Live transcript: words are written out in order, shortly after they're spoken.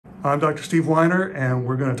I'm Dr. Steve Weiner, and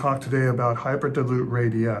we're going to talk today about Hyperdilute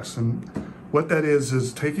Radiesse. And what that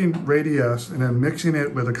is taking Radiesse and then mixing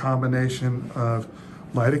it with a combination of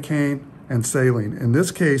lidocaine and saline. In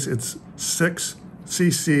this case, it's 6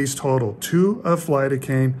 cc's total, 2 of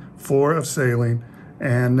lidocaine, 4 of saline,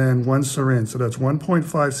 and then 1 syringe. So that's 1.5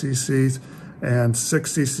 cc's and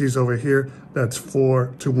 6 cc's over here. That's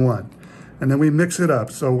 4 to 1. And then we mix it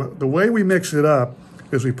up. So the way we mix it up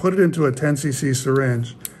is we put it into a 10 cc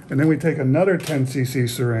syringe, and then we take another 10 cc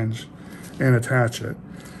syringe and attach it.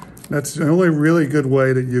 That's the only really good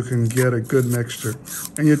way that you can get a good mixture.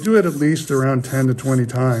 And you do it at least around 10 to 20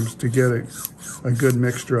 times to get a good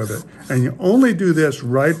mixture of it. And you only do this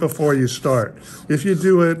right before you start. If you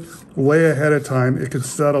do it way ahead of time, it could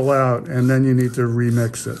settle out and then you need to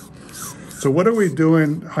remix it. So what are we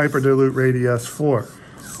doing Hyperdilute Radiesse for?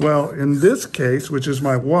 Well, in this case, which is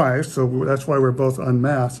my wife, so that's why we're both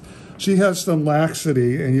unmasked, she has some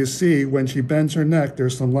laxity, and you see when she bends her neck,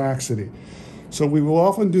 there's some laxity. So we will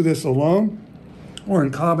often do this alone or in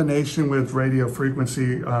combination with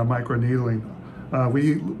radiofrequency microneedling.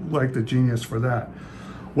 We like the Genius for that.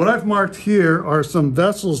 What I've marked here are some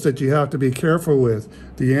vessels that you have to be careful with,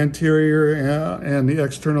 the anterior and the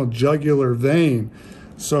external jugular vein.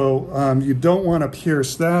 So you don't want to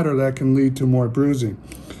pierce that, or that can lead to more bruising.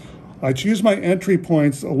 I choose my entry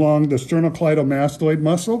points along the sternocleidomastoid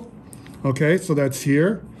muscle. Okay, so that's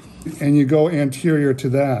here, and you go anterior to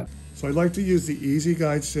that. So I like to use the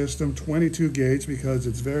EasyGuide system, 22 gauge, because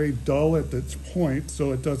it's very dull at its point,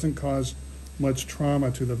 so it doesn't cause much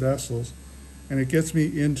trauma to the vessels, and it gets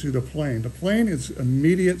me into the plane. The plane is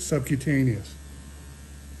immediate subcutaneous.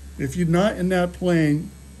 If you're not in that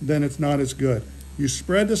plane, then it's not as good. You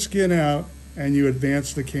spread the skin out and you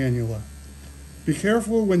advance the cannula. Be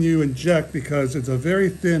careful when you inject, because it's a very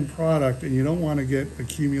thin product and you don't want to get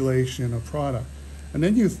accumulation of product. And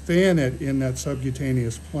then you fan it in that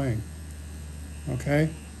subcutaneous plane, okay?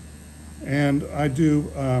 And I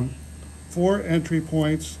do 4 entry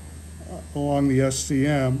points along the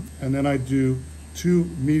SCM, and then I do 2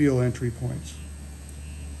 medial entry points.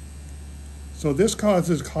 So this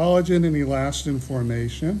causes collagen and elastin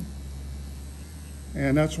formation,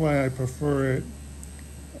 and that's why I prefer it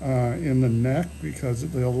in the neck, because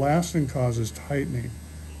the elastin causes tightening.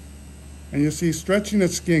 And you see, stretching the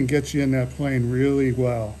skin gets you in that plane really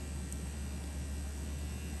well.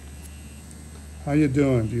 How you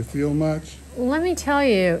doing? Do you feel much? Let me tell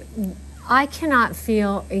you, I cannot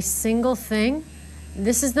feel a single thing.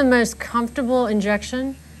 This is the most comfortable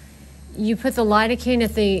injection. You put the lidocaine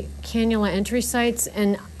at the cannula entry sites,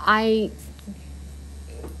 and I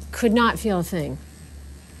could not feel a thing.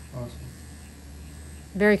 Awesome.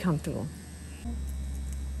 Very comfortable.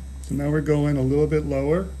 So now we're going a little bit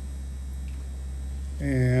lower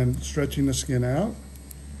and stretching the skin out.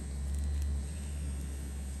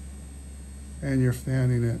 And you're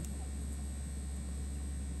fanning it.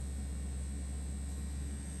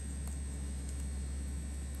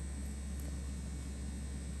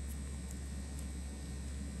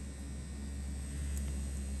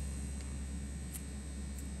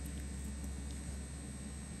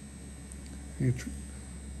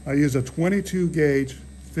 I use a 22 gauge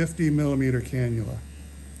 50 millimeter cannula.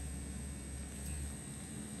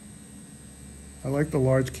 I like the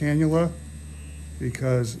large cannula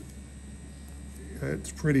because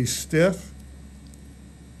it's pretty stiff.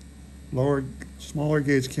 Smaller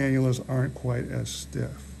gauge cannulas aren't quite as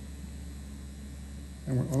stiff.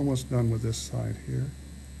 And we're almost done with this side here.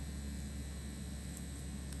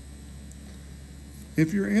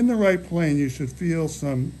 If you're in the right plane, you should feel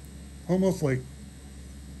some almost like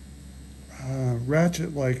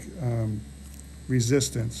ratchet-like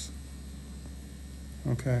resistance.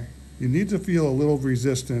 Okay, you need to feel a little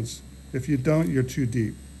resistance. If you don't, you're too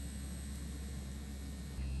deep.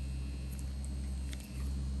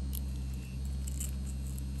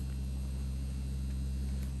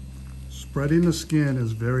 Spreading the skin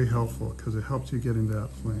is very helpful because it helps you get into that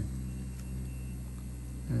plane.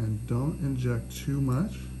 And don't inject too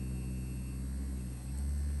much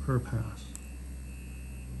per pass.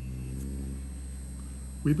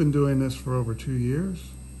 We've been doing this for over 2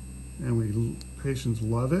 years, and patients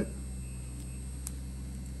love it.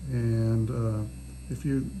 And if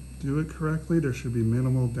you do it correctly, there should be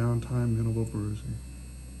minimal downtime, minimal bruising.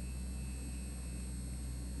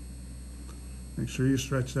 Make sure you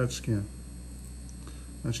stretch that skin.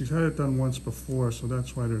 Now, she's had it done once before, so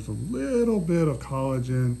that's why there's a little bit of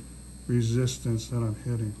collagen resistance that I'm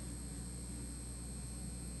hitting.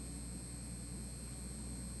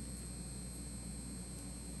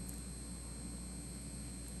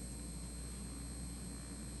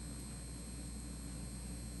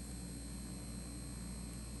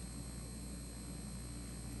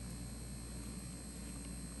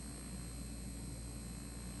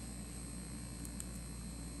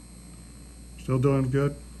 Still doing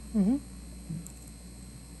good? Mm-hmm.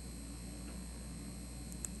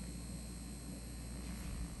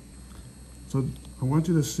 So I want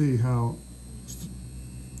you to see how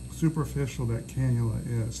superficial that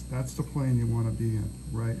cannula is. That's the plane you want to be in,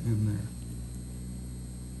 right in there.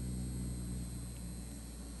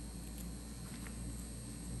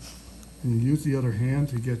 And you use the other hand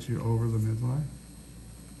to get you over the midline.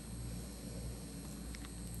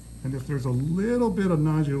 And if there's a little bit of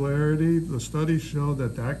nodularity, the studies show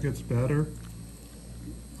that that gets better.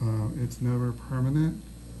 It's never permanent,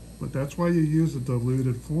 but that's why you use a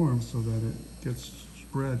diluted form so that it gets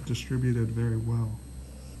distributed very well.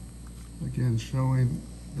 Again, showing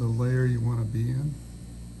the layer you want to be in.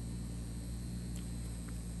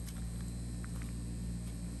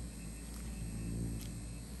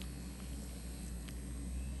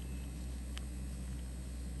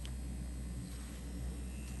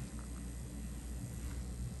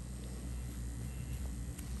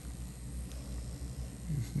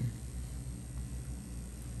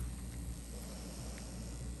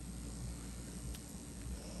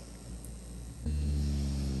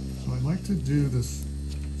 So I like to do this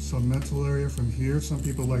submental area from here. Some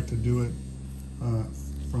people like to do it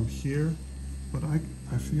from here, but I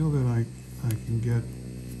feel that I can get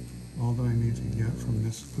all that I need to get from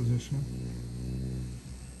this position.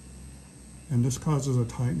 And this causes a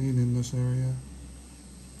tightening in this area.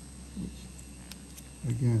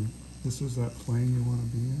 Again, this is that plane you want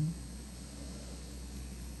to be in.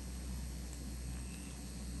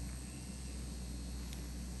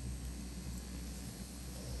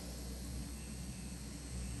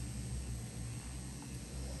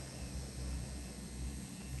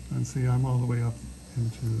 And see, I'm all the way up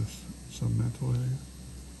into this submental area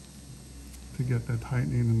to get that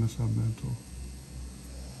tightening in the submental.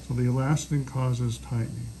 So the elastin causes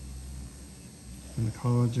tightening, and the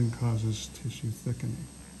collagen causes tissue thickening.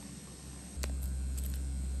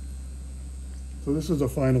 So this is the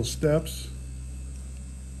final steps.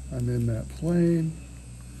 I'm in that plane,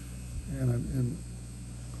 and I'm in.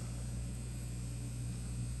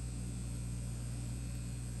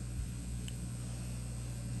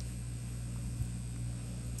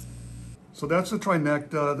 So that's the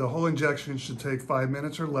triNECKta. The whole injection should take 5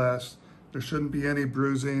 minutes or less. There shouldn't be any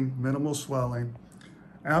bruising, minimal swelling.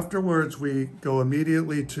 Afterwards, we go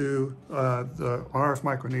immediately to the RF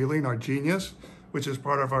microneedling, our Genius, which is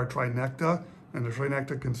part of our triNECKta. And the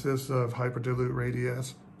triNECKta consists of Hyperdilute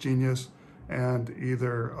Radiesse, Genius, and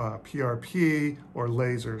either PRP or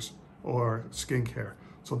lasers or skincare.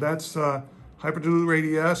 So that's Hyperdilute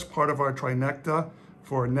Radiesse, part of our triNECKta,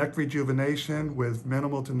 for neck rejuvenation with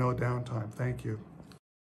minimal to no downtime. Thank you.